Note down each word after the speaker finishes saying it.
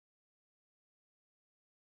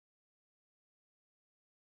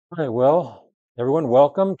All right, well, everyone,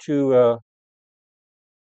 welcome to a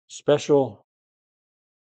special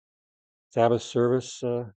Sabbath service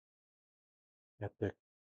at the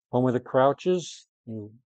home of the Crouches.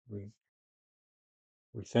 We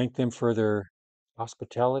thank them for their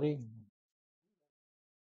hospitality,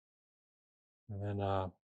 and then I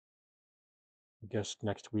guess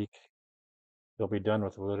next week they'll be done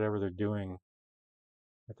with whatever they're doing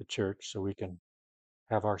at the church, so we can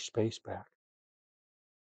have our space back.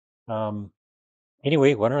 Um,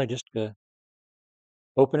 anyway, why don't I just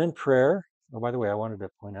open in prayer? Oh, by the way, I wanted to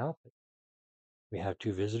point out that we have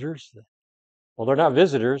two visitors. Well, they're not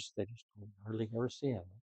visitors; they just hardly ever see them.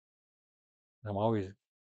 I'm always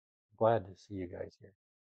glad to see you guys here.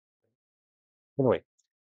 Anyway,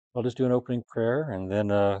 I'll just do an opening prayer and then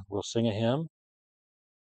we'll sing a hymn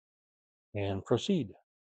and proceed.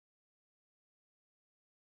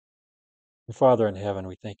 Father in heaven,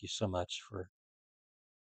 we thank you so much for,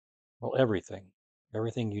 well, everything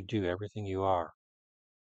you do, everything you are.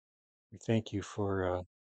 We thank you for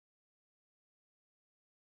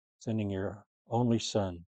sending your only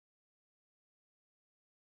Son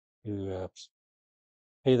to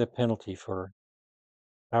pay the penalty for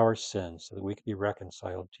our sins so that we could be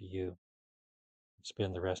reconciled to you and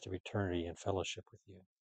spend the rest of eternity in fellowship with you.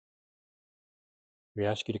 We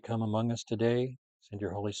ask you to come among us today, send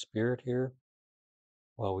your Holy Spirit here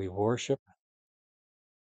while we worship,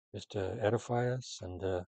 just to edify us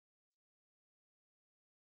and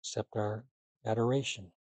accept our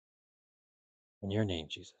adoration. In your name,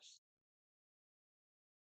 Jesus.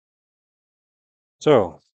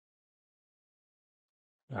 So,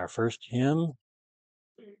 our first hymn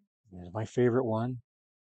is my favorite one,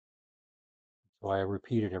 so I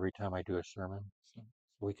repeat it every time I do a sermon, so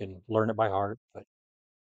we can learn it by heart. But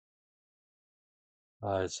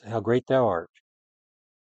it's "How Great Thou Art."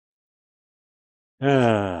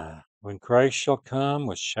 When Christ shall come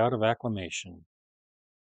with shout of acclamation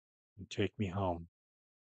and take me home.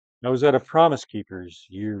 I was at a Promise Keepers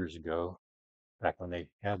years ago, back when they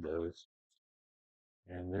had those,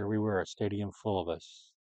 and there we were, a stadium full of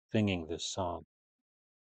us singing this song.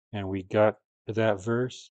 And we got to that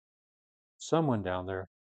verse. Someone down there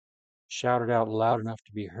shouted out loud enough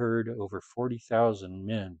to be heard over 40,000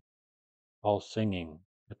 men, all singing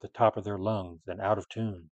at the top of their lungs and out of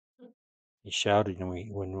tune. He shouted, and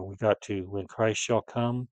when we got to "When Christ shall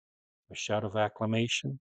come," a shout of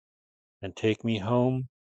acclamation, "and take me home,"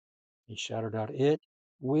 he shouted out, "It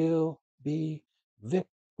will be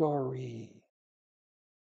victory."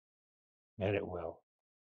 And it will.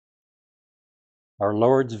 Our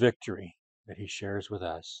Lord's victory that he shares with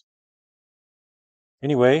us.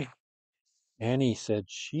 Anyway, Annie said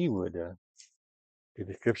she would do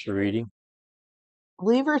the scripture reading.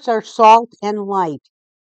 Believers are salt and light.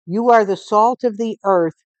 You are the salt of the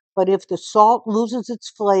earth, but if the salt loses its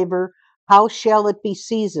flavor, how shall it be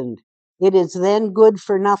seasoned? It is then good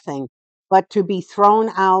for nothing, but to be thrown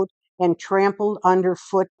out and trampled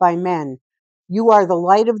underfoot by men. You are the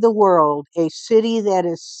light of the world. A city that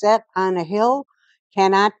is set on a hill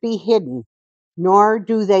cannot be hidden, nor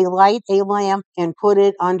do they light a lamp and put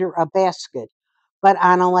it under a basket, but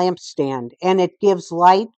on a lampstand, and it gives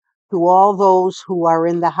light to all those who are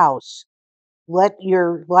in the house. Let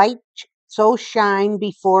your light so shine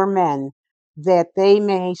before men that they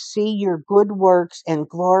may see your good works and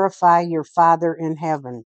glorify your Father in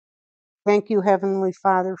heaven. Thank you, Heavenly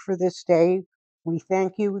Father, for this day. We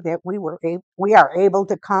thank you that we are able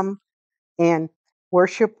to come and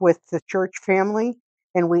worship with the church family,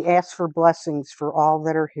 and we ask for blessings for all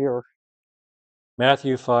that are here.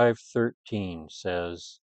 Matthew 5:13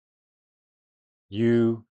 says,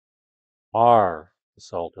 "You are the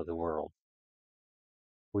salt of the world."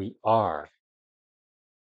 We are.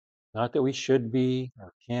 Not that we should be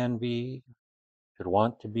or can be, could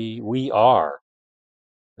want to be. We are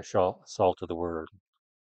the salt of the world,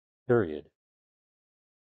 period.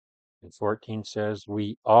 And 14 says,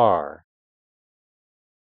 "We are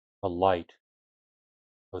the light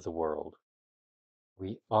of the world."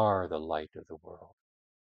 We are the light of the world,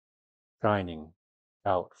 shining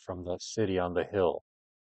out from the city on the hill.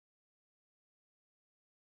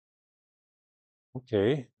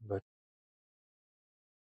 Okay, but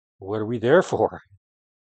what are we there for?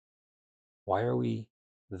 Why are we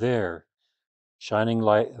there, shining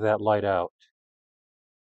that light out?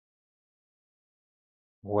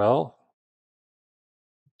 Well,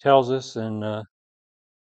 it tells us in the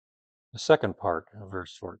second part of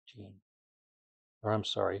verse 14, or I'm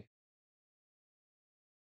sorry,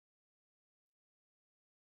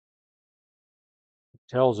 it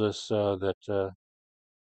tells us that,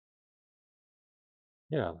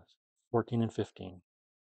 yeah, 14 and 15.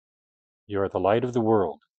 You are the light of the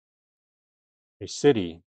world. A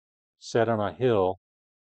city set on a hill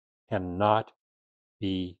cannot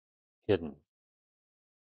be hidden.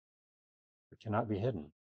 It cannot be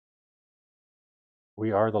hidden.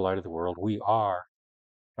 We are the light of the world. We are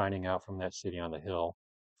shining out from that city on the hill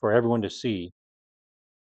for everyone to see,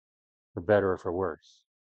 for better or for worse,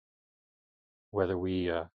 whether we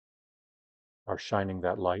are shining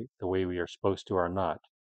that light the way we are supposed to or not.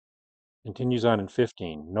 Continues on in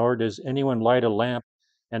 15. Nor does anyone light a lamp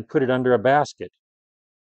and put it under a basket,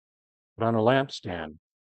 but on a lampstand,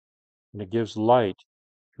 and it gives light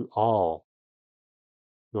to all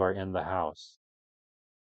who are in the house.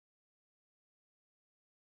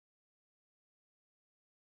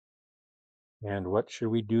 And what should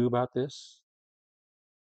we do about this?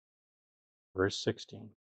 Verse 16.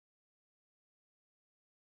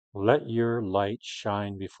 Let your light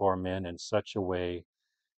shine before men in such a way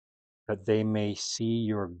that they may see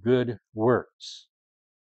your good works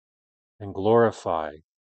and glorify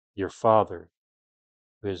your Father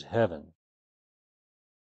who is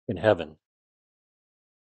in heaven.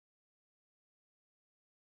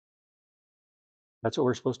 That's what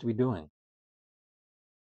we're supposed to be doing.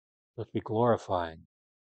 Let's be glorifying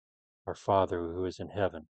our Father who is in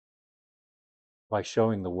heaven by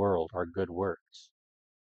showing the world our good works,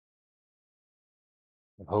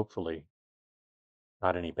 and hopefully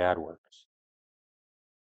not any bad works,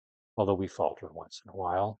 although we falter once in a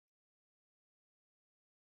while.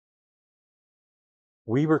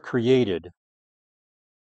 We were created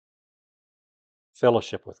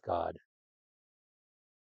fellowship with God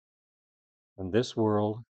in this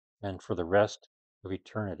world and for the rest of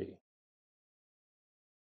eternity.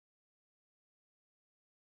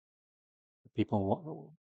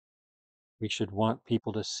 We should want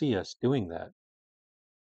people to see us doing that.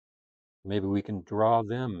 Maybe we can draw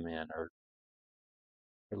them in, or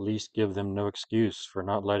at least give them no excuse for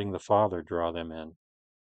not letting the Father draw them in.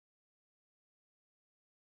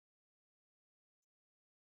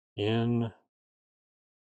 In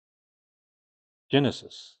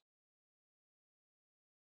Genesis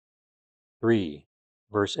 3,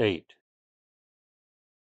 verse 8,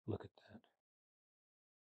 look at that.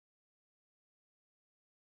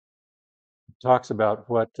 It talks about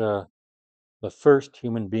what the first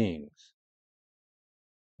human beings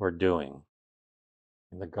were doing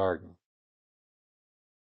in the garden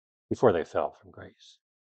before they fell from grace.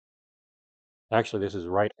 Actually, this is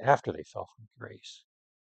right after they fell from grace,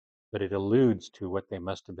 but it alludes to what they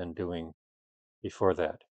must have been doing before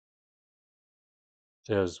that. It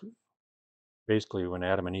says basically when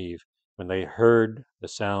Adam and Eve, when they heard the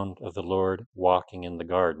sound of the Lord walking in the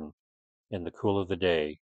garden in the cool of the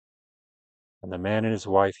day, and the man and his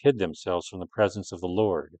wife hid themselves from the presence of the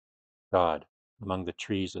Lord God among the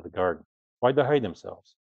trees of the garden. Why'd they hide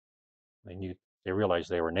themselves? They realized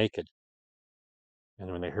they were naked.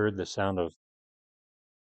 And when they heard the sound of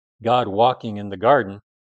God walking in the garden,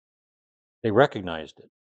 they recognized it.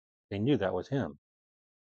 They knew that was him.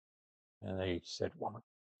 And they said, "Woman,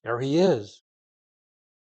 there he is.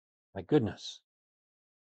 My goodness.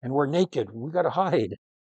 And we're naked. We got to hide."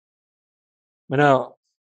 But now,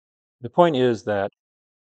 the point is that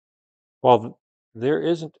while there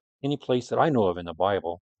isn't any place that I know of in the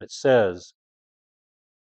Bible that says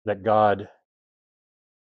that God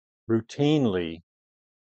routinely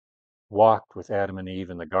walked with Adam and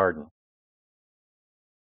Eve in the garden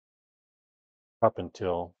up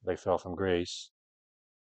until they fell from grace,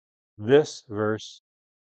 this verse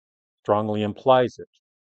strongly implies it.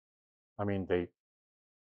 I mean, they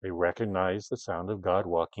recognize the sound of God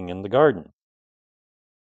walking in the garden.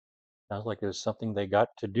 Sounds like there's something they got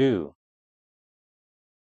to do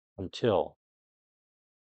until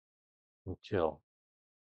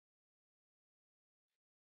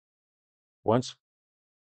once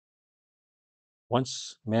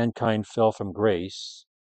once mankind fell from grace,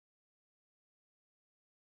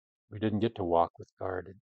 we didn't get to walk with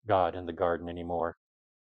God in the garden anymore.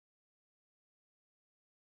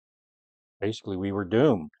 Basically, we were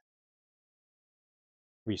doomed.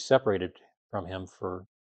 We separated from him for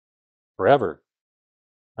forever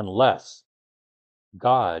unless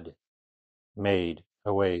God made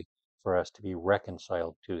a way for us to be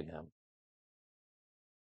reconciled to him.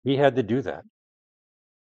 He had to do that.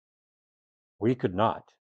 We could not.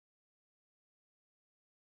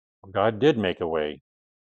 God did make a way.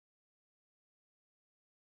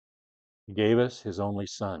 He gave us his only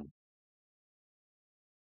son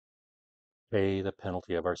to pay the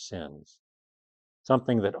penalty of our sins,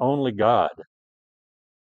 something that only God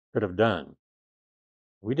could have done.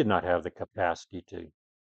 We did not have the capacity to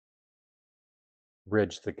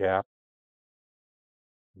bridge the gap.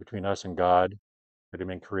 between us and God that had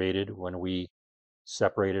been created when we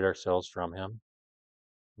separated ourselves from Him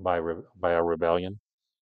by our rebellion.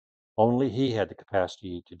 Only He had the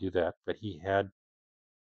capacity to do that, but He had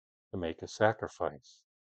to make a sacrifice.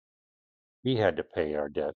 He had to pay our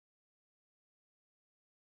debt.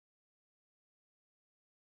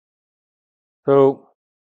 So,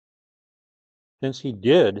 since He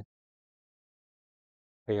did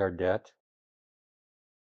pay our debt,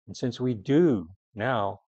 and since we do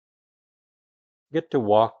now get to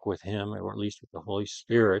walk with Him, or at least with the Holy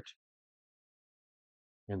Spirit,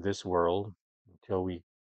 in this world until we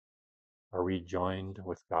are rejoined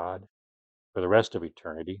with God for the rest of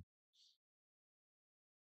eternity,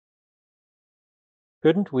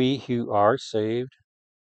 couldn't we who are saved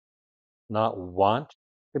not want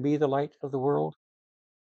to be the light of the world?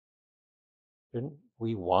 Didn't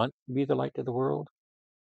we want to be the light of the world?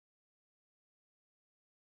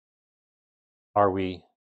 Are we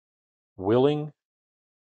willing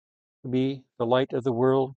to be the light of the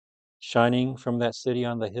world, shining from that city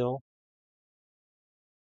on the hill?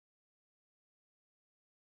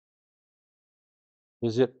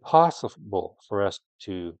 Is it possible for us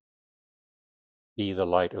to be the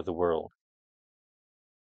light of the world,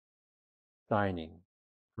 shining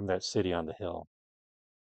from that city on the hill?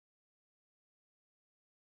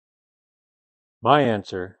 My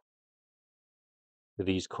answer to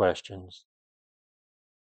these questions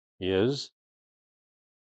is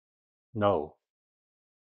no,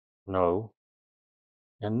 no,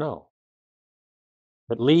 and no.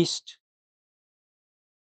 At least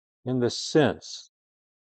in the sense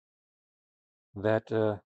that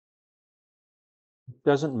it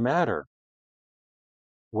doesn't matter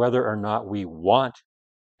whether or not we want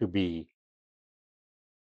to be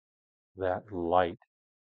that light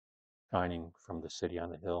shining from the city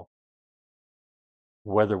on the hill,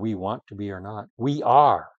 whether we want to be or not. We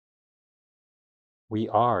are. We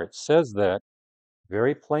are. It says that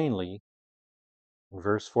very plainly in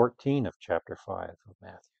verse 14 of chapter 5 of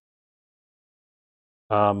Matthew.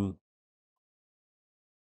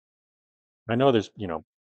 I know there's,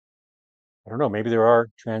 I don't know, maybe there are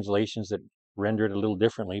translations that render it a little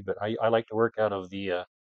differently, but I like to work out of the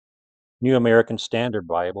New American Standard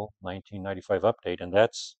Bible, 1995 update, and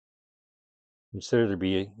that's considered to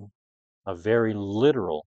be a very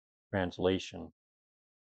literal translation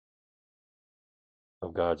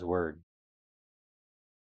of God's Word.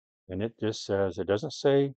 And it just says, it doesn't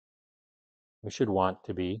say we should want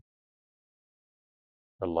to be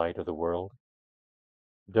the light of the world.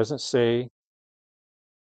 It doesn't say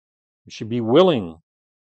we should be willing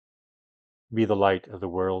to be the light of the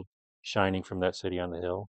world, shining from that city on the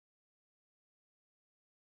hill.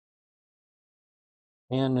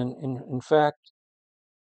 And in fact,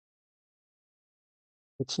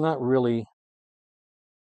 it's not really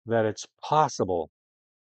that it's possible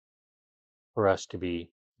for us to be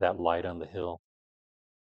that light on the hill.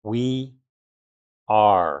 We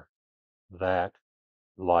are that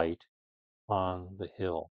light on the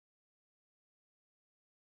hill.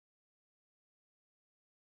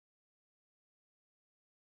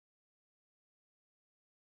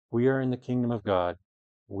 We are in the kingdom of God.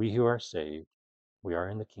 We who are saved, we are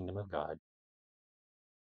in the kingdom of God.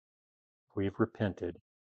 We have repented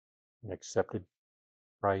and accepted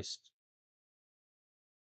Christ's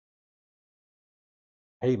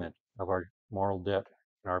payment of our moral debt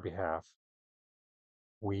in our behalf.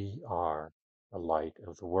 We are the light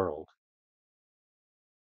of the world.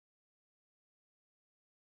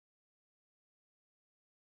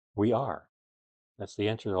 We are. That's the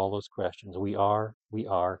answer to all those questions. We are, we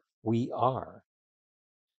are, we are.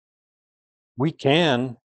 We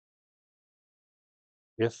can,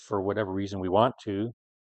 if for whatever reason we want to,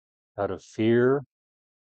 out of fear,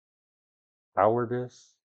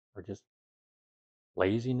 cowardice, or just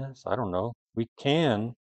laziness, I don't know. We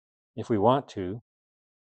can, if we want to,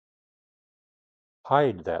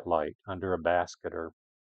 hide that light under a basket or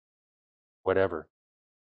whatever.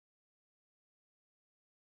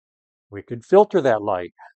 We could filter that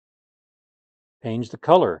light, change the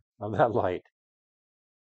color of that light.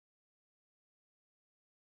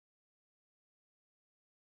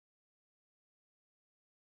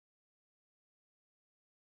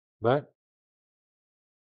 But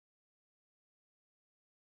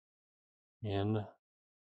in,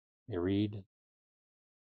 you read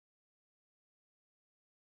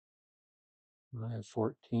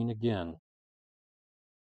 14 again.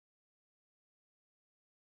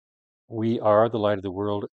 We are the light of the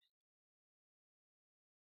world,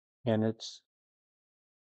 and it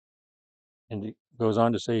goes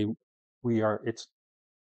on to say we are. It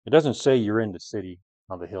doesn't say you're in the city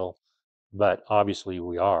on the hill. but obviously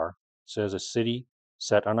we are. It says a city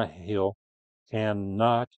set on a hill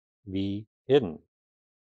cannot be hidden.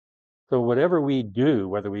 So whatever we do,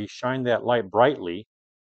 whether we shine that light brightly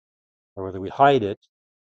or whether we hide it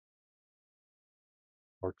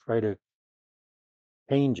or try to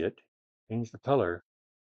change it, change the color,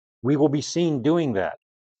 we will be seen doing that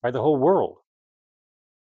by the whole world.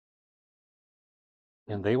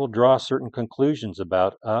 And they will draw certain conclusions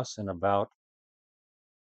about us and about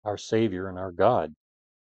our Savior and our God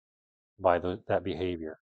by that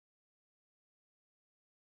behavior.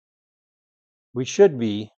 We should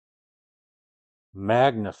be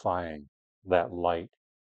magnifying that light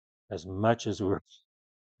as much as we're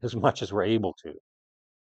able to.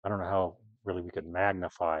 I don't know how really we could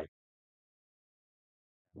magnify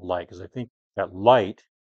light, because I think that light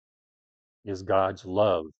is God's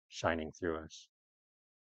love shining through us.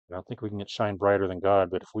 I don't think we can get shine brighter than God,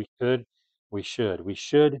 but if we could, we should. We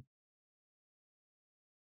should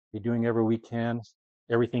be doing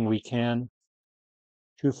everything we can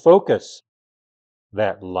to focus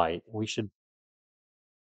that light. We should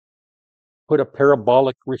put a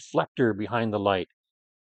parabolic reflector behind the light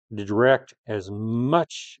to direct as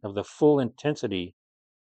much of the full intensity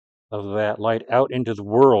of that light out into the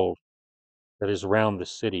world that is around the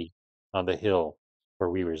city on the hill where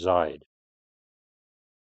we reside.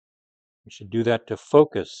 We should do that to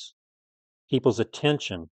focus people's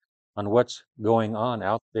attention on what's going on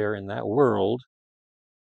out there in that world,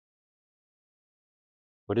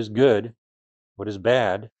 what is good, what is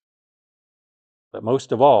bad, but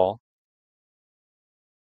most of all,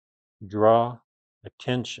 draw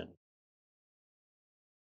attention,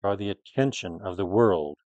 draw the attention of the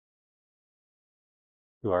world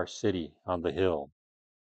to our city on the hill.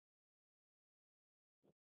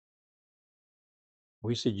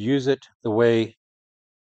 We should use that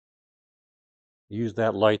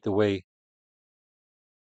light the way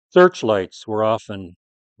searchlights were often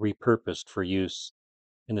repurposed for use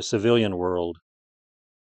in the civilian world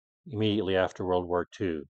immediately after World War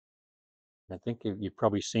II. I think you've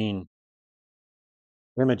probably seen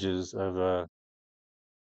images of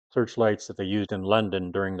searchlights that they used in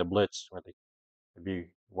London during the Blitz, where there'd be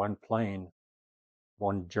one plane,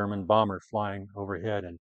 one German bomber flying overhead,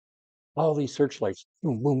 and all these searchlights,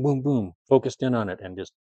 boom, boom, boom, boom, focused in on it, and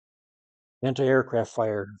just anti-aircraft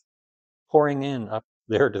fire pouring in up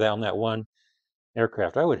there down that one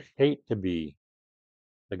aircraft. I would hate to be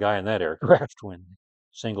the guy in that aircraft when they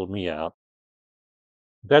singled me out.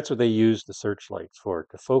 That's what they used the searchlights for,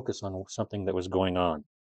 to focus on something that was going on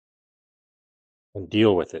and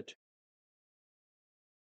deal with it.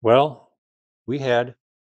 Well, we had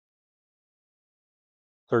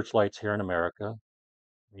searchlights here in America.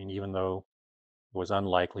 I mean, even though it was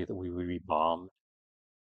unlikely that we would be bombed,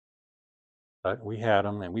 but we had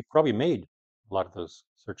them, and we probably made a lot of those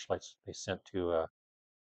searchlights they sent to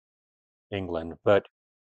England. But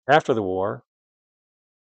after the war,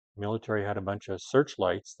 the military had a bunch of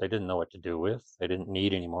searchlights they didn't know what to do with. They didn't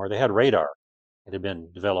need anymore. They had radar. It had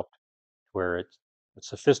been developed where it's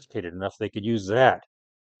sophisticated enough they could use that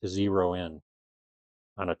to zero in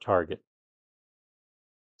on a target.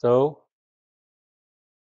 So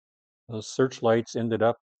those searchlights ended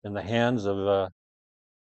up in the hands of the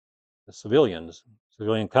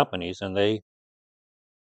civilian companies, and they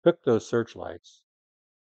took those searchlights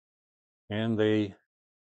and I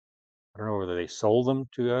don't know whether they sold them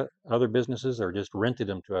to other businesses or just rented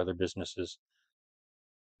them to other businesses.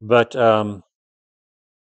 But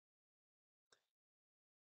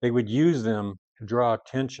they would use them to draw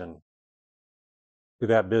attention to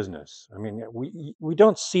that business. I mean, we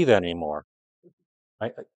don't see that anymore.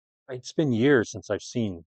 It's been years since I've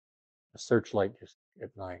seen a searchlight just at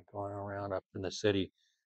night going around up in the city.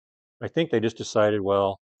 I think they just decided,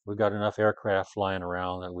 well, we've got enough aircraft flying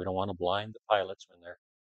around and we don't want to blind the pilots when they're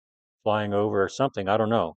flying over or something. I don't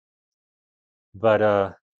know.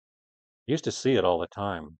 But used to see it all the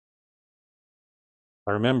time.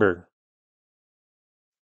 I remember,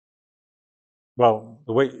 well,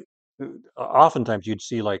 the way oftentimes you'd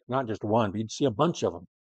see like not just one, but you'd see a bunch of them,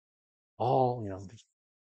 all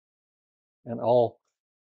and all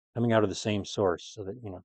coming out of the same source, so that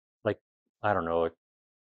like I don't know,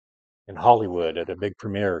 in Hollywood at a big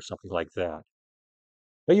premiere or something like that.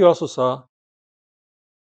 But you also saw a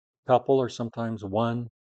couple or sometimes one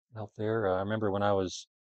out there. I remember when I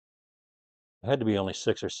had to be only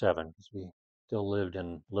 6 or 7 because we still lived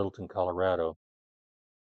in Littleton, Colorado.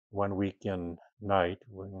 One weekend night,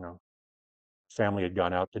 when, family had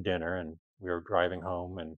gone out to dinner and we were driving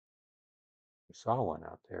home and we saw one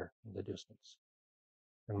out there in the distance.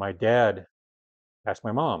 And my dad asked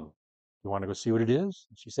my mom, You want to go see what it is?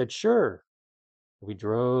 And she said, sure. We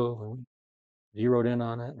drove and we zeroed in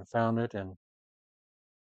on it and found it. And it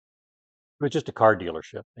was just a car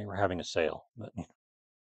dealership. They were having a sale.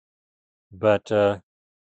 But like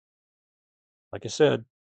I said,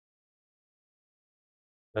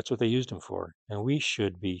 that's what they used them for. And we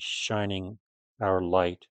should be shining our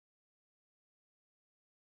light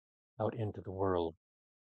out into the world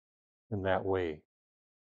in that way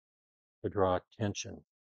to draw attention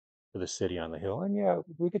to the city on the hill. And yeah,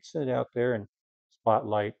 we could sit out there and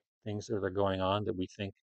spotlight things that are going on that we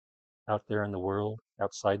think out there in the world,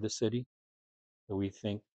 outside the city, that we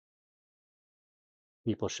think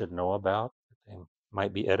people should know about, that they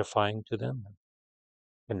might be edifying to them,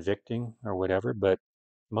 convicting or whatever. But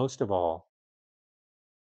most of all,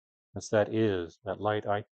 as that light,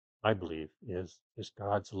 I believe, is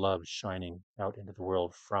God's love shining out into the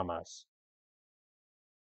world from us.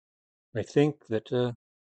 I think that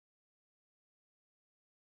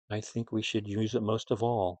I think we should use it most of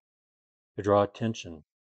all to draw attention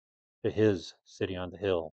to His city on the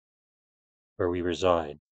hill where we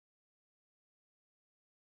reside.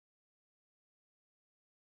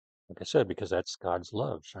 Like I said, because that's God's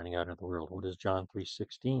love shining out into the world. What does John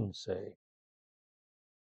 3:16 say?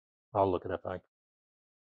 I'll look it up. I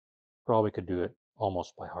probably could do it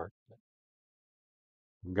almost by heart.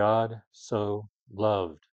 God so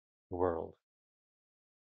loved the world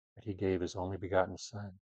that He gave His only begotten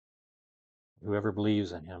Son. Whoever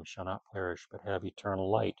believes in Him shall not perish but have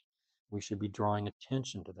eternal light. We should be drawing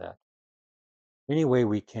attention to that any way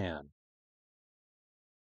we can.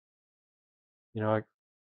 You know,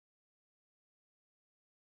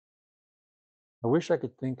 I wish I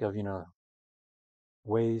could think of,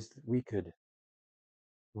 ways that we could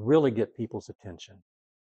really get people's attention,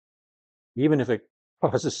 even if it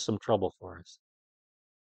causes some trouble for us.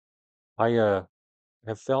 I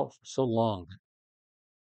have felt for so long that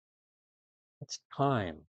it's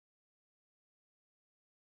time.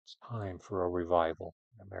 It's time for a revival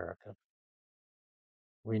in America.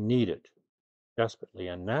 We need it desperately.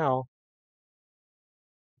 And now,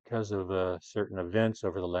 because of certain events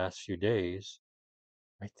over the last few days,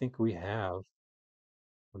 I think we have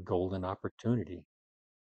a golden opportunity.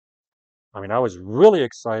 I mean, I was really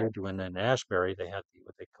excited when in Ashbury they had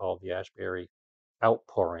what they called the Ashbury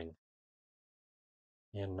outpouring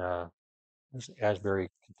in Ashbury,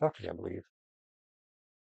 Kentucky, I believe.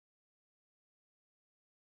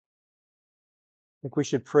 I think we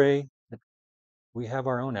should pray that we have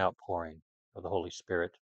our own outpouring of the Holy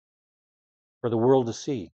Spirit for the world to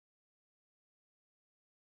see.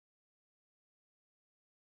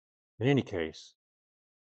 In any case,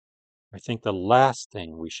 I think the last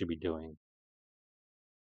thing we should be doing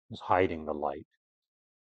is hiding the light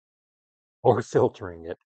or filtering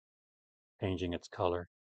it, changing its color.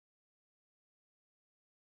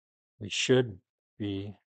 We should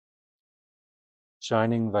be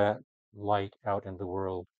shining that light out in the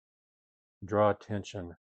world, draw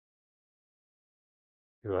attention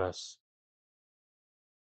to us,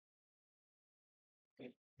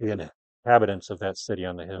 the inhabitants of that city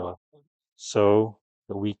on the hill, so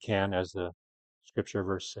that we can, as the scripture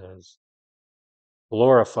verse says,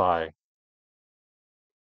 glorify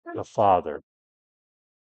the Father,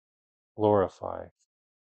 glorify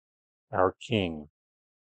our King,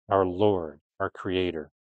 our Lord, our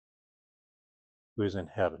Creator, who is in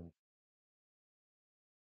heaven.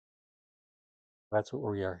 That's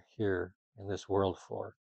what we are here in this world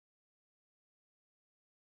for,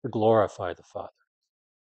 to glorify the Father,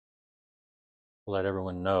 to let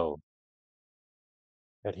everyone know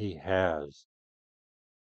that He has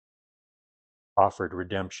offered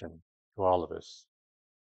redemption to all of us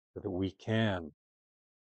so that we can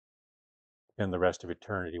spend the rest of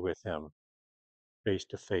eternity with Him face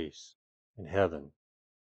to face in heaven,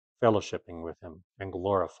 fellowshipping with Him and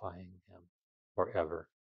glorifying Him forever,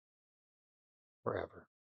 forever.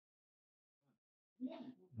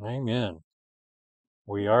 Amen.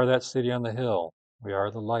 We are that city on the hill. We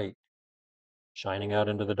are the light shining out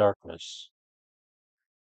into the darkness.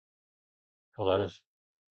 So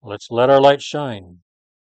let's let our light shine.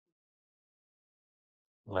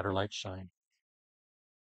 Let our light shine.